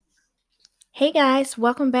Hey guys,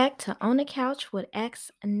 welcome back to On the Couch with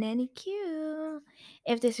X Nanny Q.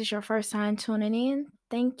 If this is your first time tuning in,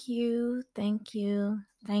 thank you to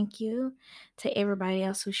everybody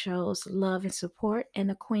else who shows love and support in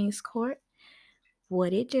the Queen's Court.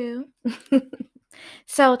 What it do?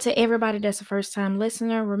 So, to everybody that's a first time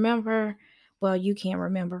listener, remember, well, you can't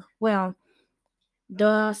remember. Well,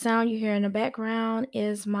 the sound you hear in the background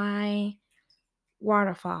is my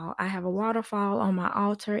waterfall. I have a waterfall on my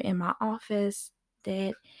altar in my office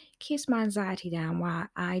that keeps my anxiety down while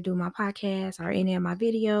I do my podcast or any of my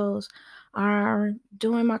videos or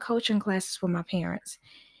doing my coaching classes with my parents.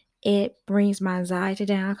 It brings my anxiety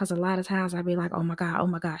down because a lot of times I'd be like, oh my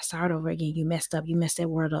God, start over again. You messed up. You messed that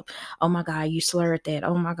word up. Oh my God, you slurred that.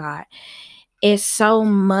 Oh my God. It's so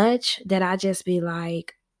much that I just be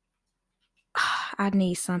like, I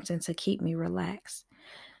need something to keep me relaxed.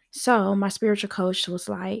 So my spiritual coach was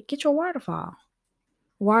like, get your waterfall.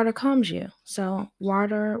 Water calms you. So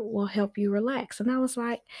water will help you relax. And I was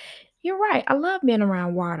like, you're right. I love being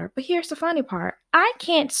around water. But here's the funny part. I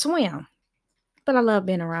can't swim, but I love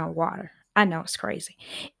being around water. I know it's crazy.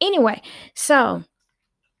 Anyway, so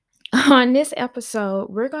on this episode,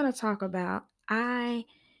 we're going to talk about I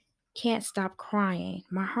can't stop crying.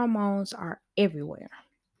 My hormones are everywhere.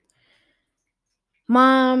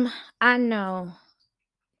 Mom, I know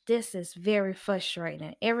this is very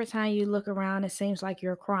frustrating. Every time you look around, it seems like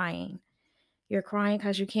you're crying. You're crying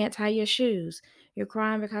because you can't tie your shoes. You're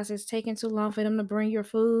crying because it's taking too long for them to bring your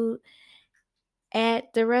food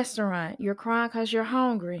at the restaurant. You're crying because you're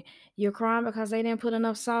hungry. You're crying because they didn't put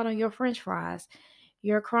enough salt on your french fries.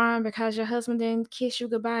 You're crying because your husband didn't kiss you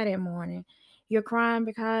goodbye that morning. You're crying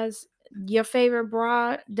because your favorite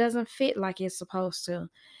bra doesn't fit like it's supposed to.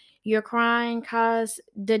 You're crying because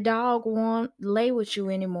the dog won't lay with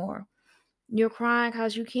you anymore. You're crying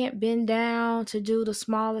because you can't bend down to do the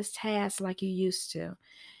smallest tasks like you used to.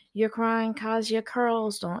 You're crying because your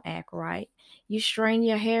curls don't act right. You strain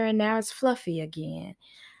your hair and now it's fluffy again.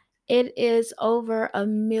 It is over a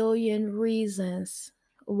million reasons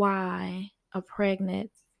why a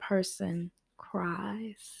pregnant person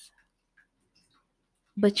cries.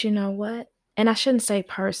 But you know what? And I shouldn't say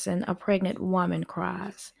person, a pregnant woman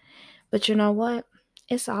cries. But you know what?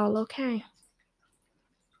 It's all okay.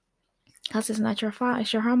 Because it's not your fault.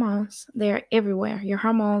 It's your hormones. They're everywhere. Your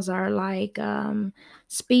hormones are like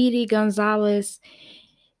Speedy Gonzalez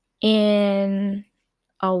in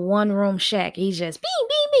a one-room shack. He's just beep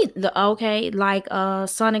beep beep. Okay, like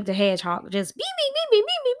Sonic the Hedgehog, just beep beep beep beep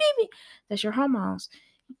beep beep beep. Beep. That's your hormones.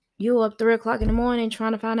 You up 3 o'clock in the morning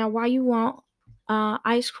trying to find out why you want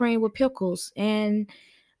ice cream with pickles and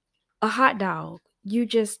a hot dog. You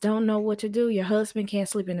just don't know what to do. Your husband can't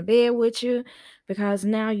sleep in the bed with you because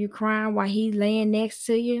now you're crying while he's laying next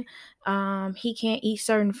to you. He can't eat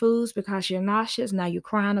certain foods because you're nauseous. Now you're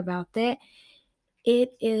crying about that.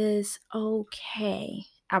 It is okay.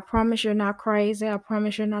 I promise you're not crazy. I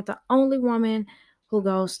promise you're not the only woman who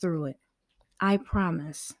goes through it. I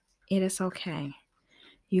promise. It is okay.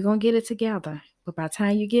 You're going to get it together. But by the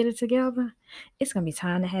time you get it together, it's going to be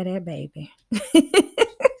time to have that baby.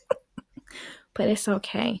 But it's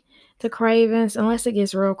okay. The cravings, unless it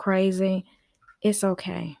gets real crazy, it's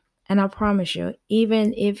okay. And I promise you,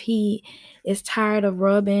 even if he is tired of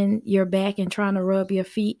rubbing your back and trying to rub your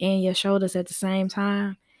feet and your shoulders at the same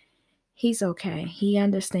time, he's okay. He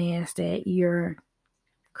understands that you're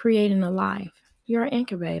creating a life. You're an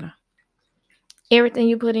incubator. Everything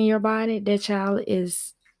you put in your body, that child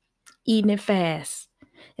is eating it fast.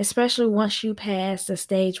 Especially once you pass the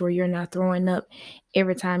stage where you're not throwing up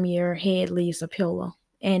every time your head leaves a pillow.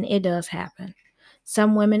 And it does happen.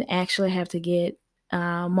 Some women actually have to get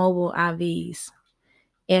mobile IVs.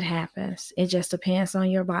 It happens. It just depends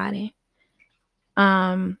on your body.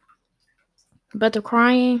 But the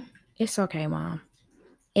crying, it's okay, Mom.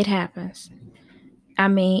 It happens. I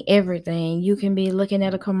mean, everything. You can be looking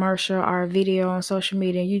at a commercial or a video on social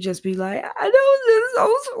media and you just be like, I know this is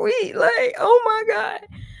so sweet. Like, oh my God.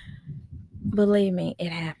 Believe me,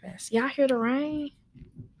 it happens. Y'all hear the rain?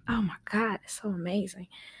 Oh my God, it's so amazing.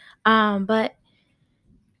 But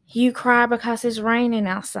you cry because it's raining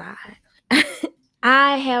outside.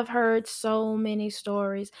 I have heard so many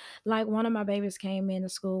stories. Like one of my babies came into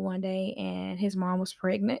school one day and his mom was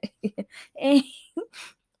pregnant. And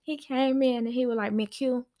he came in and he was like, "Me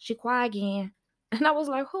Q, she cry again." And I was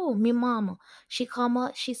like, "Who? Me mama." She come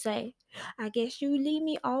up, she say, "I guess you leave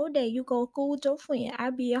me all day. You go school with your friend. I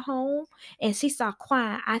be at home." And she start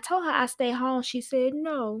crying. I told her I stay home. She said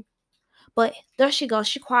no. But there she goes,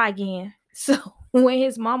 she cry again. So when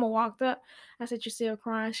his mama walked up, I said, "You still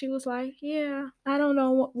crying?" She was like, "Yeah, I don't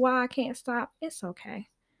know why I can't stop. It's okay.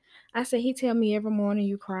 I said, he tell me every morning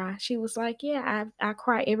you cry. She was like, yeah, I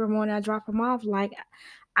cry every morning. I drop him off. Like,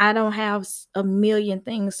 I don't have a million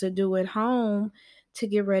things to do at home to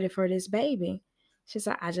get ready for this baby. She's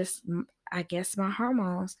like, I guess my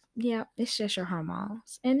hormones. Yeah, it's just your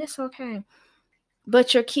hormones. And it's okay.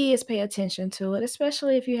 But your kids pay attention to it,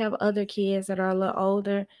 especially if you have other kids that are a little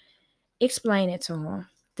older. Explain it to them.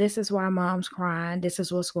 This is why mom's crying. This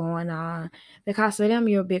is what's going on. Because of them,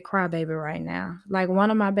 you're a big crybaby right now. Like one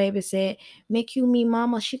of my babies said, make you me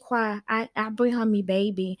mama. She cry. I bring her me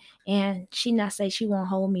baby. And she not say she won't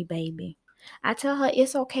hold me baby. I tell her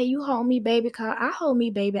it's okay. You hold me baby. Cause I hold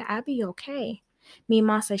me baby. I be okay. Me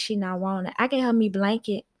mom say she not want it. I get her me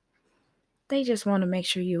blanket. They just want to make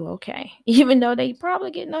sure you okay. Even though they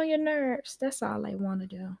probably getting on your nerves. That's all they want to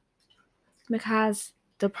do. Because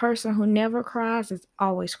the person who never cries is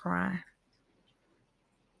always crying.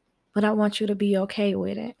 But I want you to be okay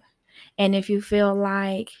with it. And if you feel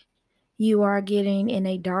like you are getting in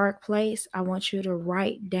a dark place, I want you to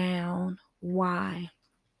write down why.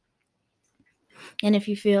 And if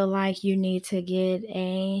you feel like you need to get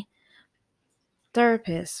a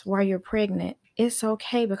therapist while you're pregnant, it's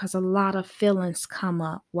okay because a lot of feelings come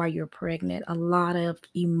up while you're pregnant. A lot of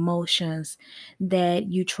emotions that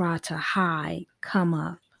you try to hide come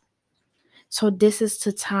up. So this is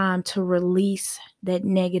the time to release that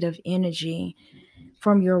negative energy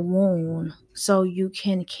from your womb so you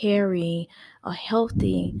can carry a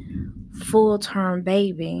healthy full-term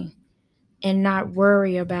baby and not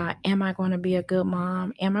worry about, am I going to be a good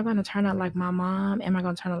mom? Am I going to turn out like my mom? Am I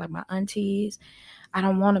going to turn out like my aunties? I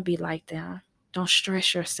don't want to be like them. Don't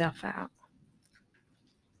stress yourself out.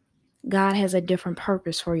 God has a different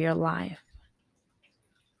purpose for your life.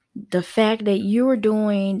 The fact that you're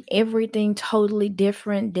doing everything totally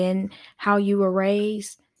different than how you were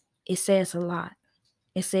raised, it says a lot.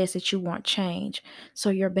 It says that you want change.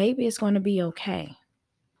 So your baby is going to be okay.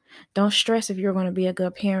 Don't stress if you're going to be a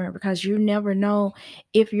good parent because you never know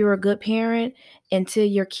if you're a good parent until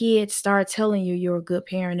your kids start telling you you're a good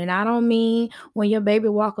parent. And I don't mean when your baby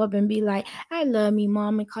walk up and be like, I love me,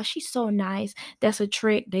 mom, because she's so nice. That's a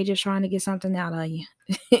trick. They just trying to get something out of you.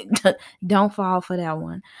 Don't fall for that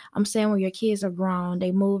one. I'm saying when your kids are grown,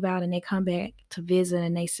 they move out and they come back to visit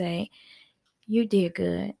and they say, you did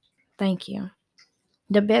good. Thank you.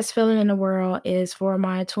 The best feeling in the world is for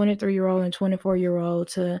my 23-year-old and 24-year-old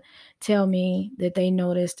to tell me that they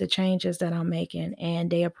notice the changes that I'm making and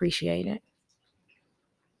they appreciate it.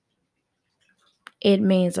 It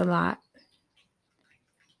means a lot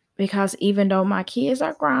because even though my kids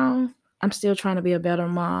are grown, I'm still trying to be a better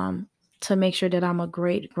mom to make sure that I'm a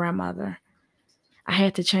great grandmother. I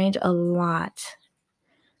had to change a lot,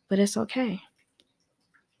 but it's okay.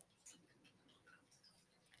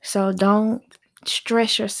 So don't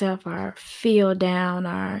stress yourself or feel down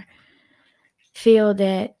or feel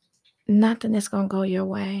that nothing is going to go your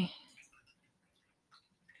way.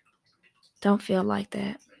 Don't feel like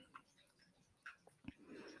that.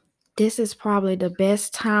 This is probably the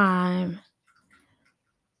best time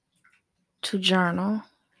to journal,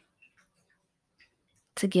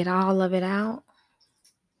 to get all of it out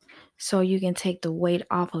so you can take the weight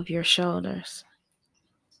off of your shoulders.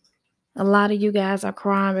 A lot of you guys are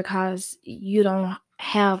crying because you don't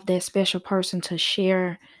have that special person to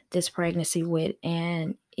share this pregnancy with,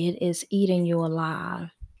 and it is eating you alive.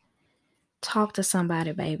 Talk to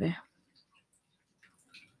somebody, baby.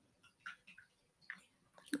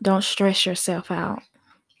 Don't stress yourself out.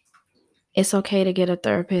 It's okay to get a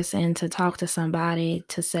therapist and to talk to somebody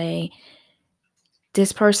to say,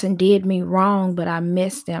 this person did me wrong, but I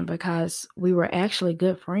missed them because we were actually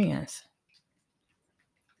good friends.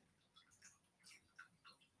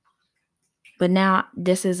 But now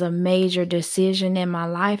this is a major decision in my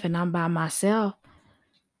life and I'm by myself.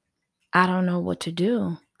 I don't know what to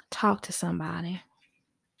do. Talk to somebody.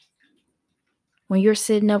 When you're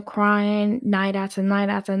sitting up crying night after night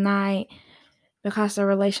after night because the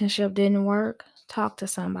relationship didn't work, talk to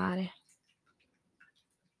somebody.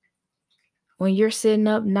 When you're sitting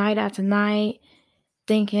up night after night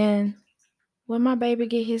thinking, will my baby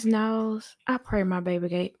get his nose? I pray my baby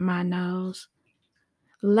get my nose.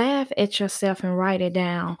 Laugh at yourself and write it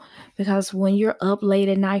down because when you're up late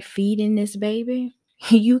at night feeding this baby,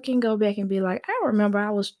 you can go back and be like, I remember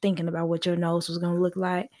I was thinking about what your nose was going to look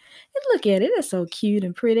like. And look at it. It's so cute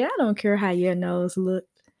and pretty. I don't care how your nose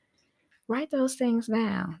looked. Write those things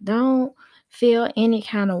down. Don't feel any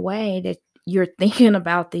kind of way that you're thinking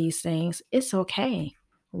about these things. It's okay.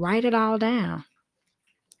 Write it all down.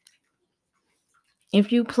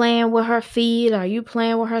 If you playing with her feet or you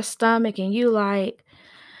playing with her stomach and you like,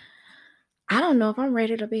 I don't know if I'm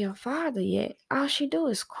ready to be a father yet. All she do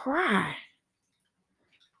is cry.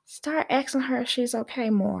 Start asking her if she's okay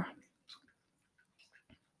more.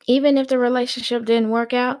 Even if the relationship didn't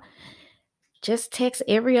work out, just text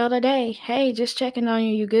every other day. Hey, just checking on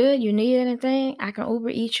you. You good? You need anything? I can Uber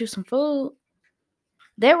eat you some food.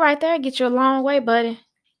 That right there get you a long way, buddy.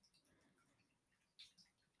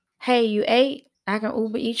 Hey, you ate? I can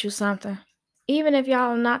Uber eat you something. Even if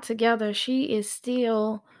y'all are not together, she is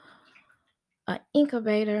still an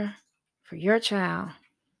incubator for your child.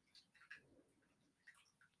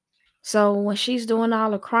 So when she's doing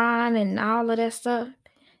all the crying and all of that stuff,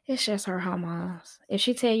 it's just her hormones. If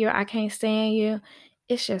she tell you I can't stand you,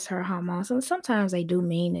 it's just her hormones. And sometimes they do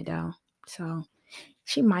mean it though. So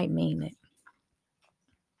she might mean it.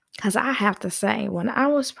 Because I have to say, when I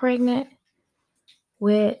was pregnant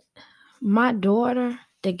with my daughter,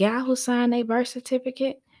 the guy who signed a birth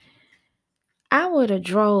certificate, I would have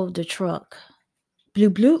drove the truck.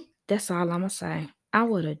 Bloop, bloop. That's all I'm going to say. I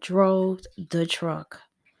would have drove the truck.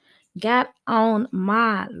 Got on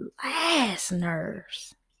my last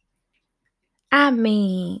nerves. I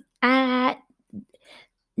mean,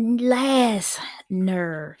 last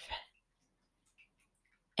nerve.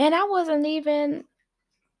 And I wasn't even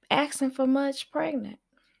asking for much pregnant.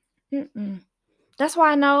 That's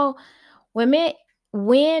why I know when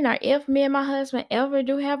or if me and my husband ever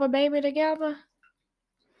do have a baby together,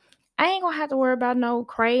 I ain't gonna have to worry about no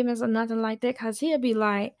cravings or nothing like that, because he'll be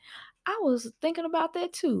like, I was thinking about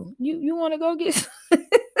that too. You want to go get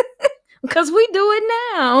because we do it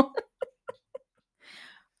now.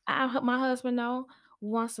 I my husband know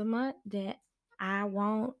once a month that I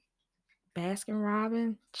want Baskin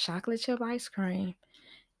Robbins chocolate chip ice cream,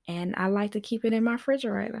 and I like to keep it in my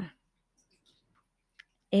refrigerator.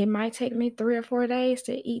 It might take me 3 or 4 days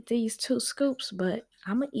to eat these 2 scoops, but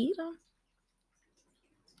I'm gonna eat them.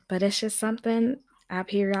 But it's just something I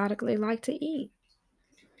periodically like to eat.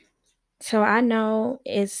 So I know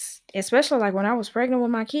it's, especially like when I was pregnant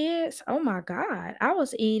with my kids, oh my God, I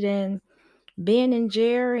was eating Ben and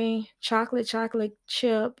Jerry, chocolate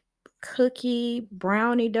chip, cookie,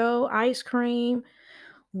 brownie dough, ice cream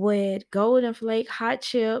with golden flake hot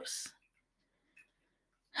chips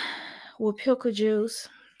with pickle juice.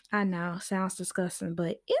 I know, sounds disgusting,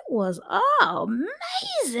 but it was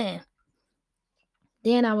amazing.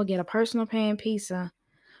 Then I would get a personal pan pizza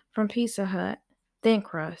from Pizza Hut, thin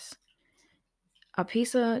crust, a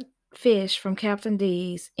piece of fish from Captain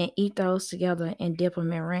D's, and eat those together and dip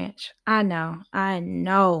them in ranch. I know.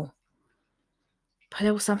 But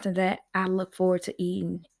it was something that I look forward to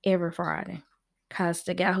eating every Friday. Because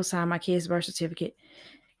the guy who signed my kid's birth certificate,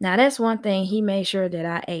 now that's one thing he made sure that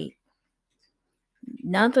I ate.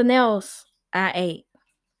 Nothing else I ate.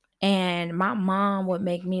 And my mom would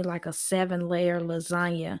make me like a 7-layer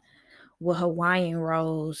lasagna with Hawaiian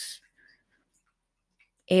rolls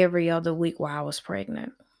every other week while I was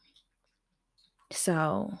pregnant.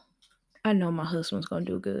 So I know my husband's going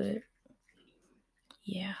to do good.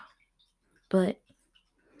 Yeah. But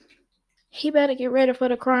he better get ready for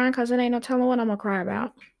the crying, because it ain't no telling what I'm going to cry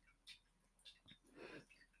about.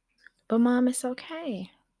 But Mom, it's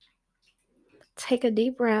okay. Take a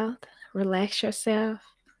deep breath, relax yourself,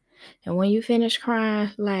 and when you finish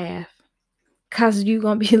crying, laugh. Because you're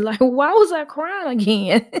going to be like, why was I crying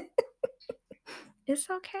again? It's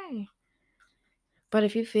okay. But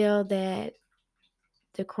if you feel that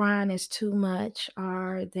the crying is too much,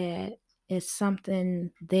 or that it's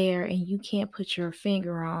something there and you can't put your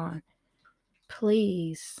finger on,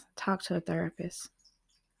 please talk to a therapist.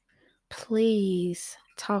 Please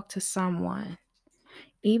talk to someone.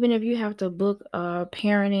 Even if you have to book a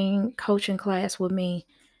parenting coaching class with me,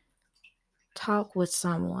 talk with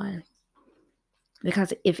someone.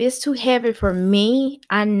 Because if it's too heavy for me,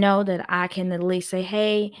 I know that I can at least say,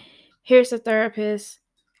 hey, here's a therapist,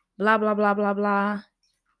 blah, blah, blah, blah, blah.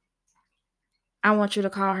 I want you to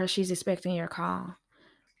call her. She's expecting your call.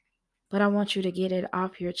 But I want you to get it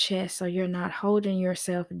off your chest so you're not holding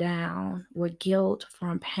yourself down with guilt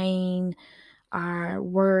from pain or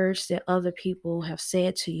words that other people have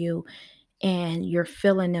said to you, and you're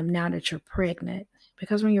feeling them now that you're pregnant.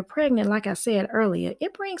 Because when you're pregnant, like I said earlier,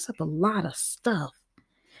 it brings up a lot of stuff.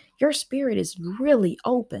 Your spirit is really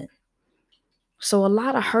open. So a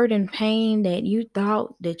lot of hurt and pain that you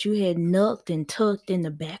thought that you had nucked and tucked in the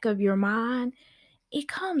back of your mind, it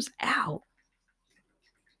comes out.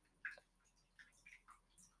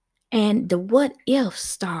 And the what if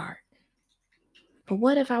start. But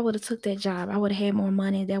what if I would have took that job? I would have had more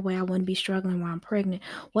money. That way I wouldn't be struggling while I'm pregnant.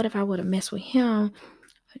 What if I would have messed with him?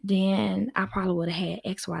 Then I probably would have had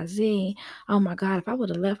XYZ. Oh my God, if I would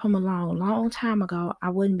have left him alone a long time ago, I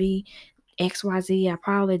wouldn't be XYZ, I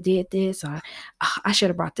probably did this, or I should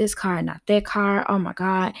have brought this car, not that car. Oh my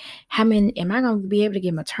God. How many am I going to be able to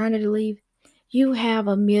get maternity leave? You have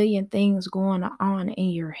a million things going on in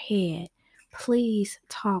your head. Please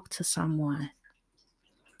talk to someone.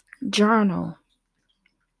 Journal.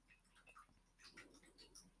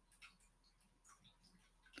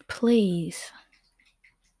 Please.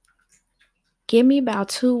 Give me about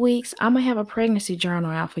 2 weeks. I'm going to have a pregnancy journal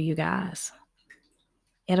out for you guys.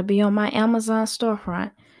 It'll be on my Amazon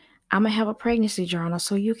storefront. I'm going to have a pregnancy journal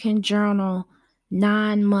so you can journal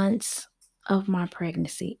 9 months of my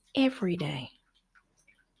pregnancy every day.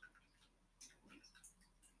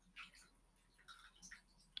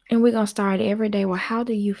 And we're going to start every day with, how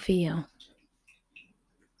do you feel?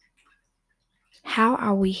 How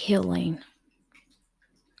are we healing?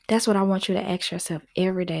 That's what I want you to ask yourself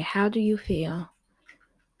every day. How do you feel?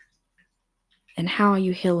 And how are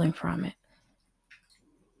you healing from it?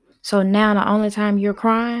 So now the only time you're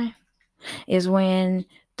crying is when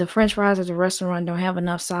the French fries at the restaurant don't have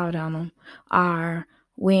enough salt on them, or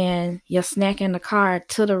when your snack in the car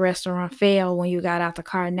to the restaurant failed when you got out the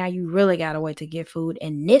car. Now you really got to wait to get food.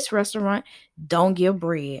 And this restaurant don't give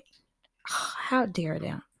bread. How dare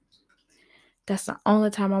them? That's the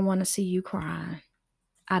only time I want to see you crying.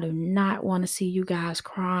 I do not want to see you guys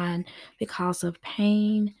crying because of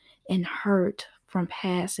pain and hurt from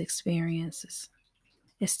past experiences.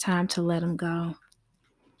 It's time to let them go.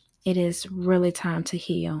 It is really time to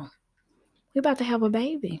heal. We're about to have a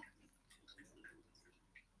baby.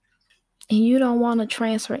 And you don't want to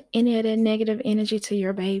transfer any of that negative energy to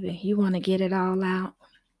your baby. You want to get it all out.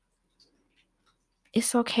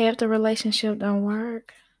 It's okay if the relationship don't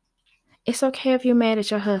work. It's okay if you're mad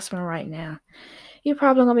at your husband right now. You're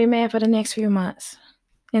probably going to be mad for the next few months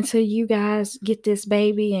until you guys get this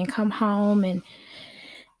baby and come home, and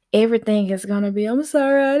everything is going to be, I'm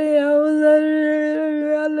sorry, I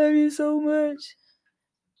love you so much.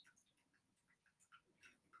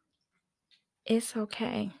 It's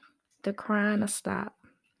okay. The crying will stop.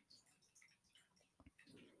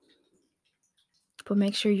 But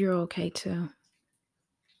make sure you're okay too.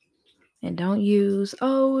 And don't use,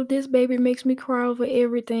 oh, this baby makes me cry over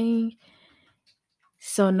everything,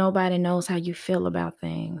 so nobody knows how you feel about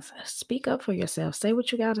things. Speak up for yourself. Say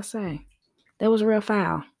what you got to say. That was real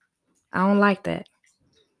foul. I don't like that.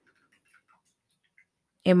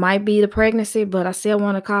 It might be the pregnancy, but I still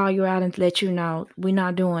want to call you out and let you know we're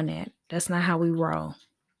not doing that. That's not how we roll.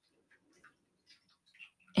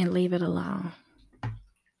 And leave it alone.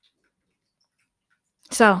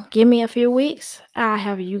 So give me a few weeks. I'll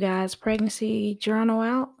have you guys' pregnancy journal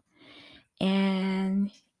out, and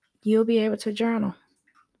you'll be able to journal.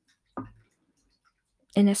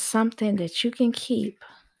 And it's something that you can keep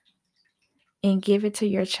and give it to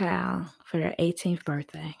your child for their 18th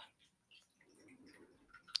birthday.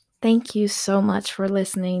 Thank you so much for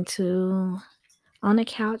listening to On the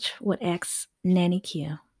Couch with Ex Nanny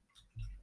Q.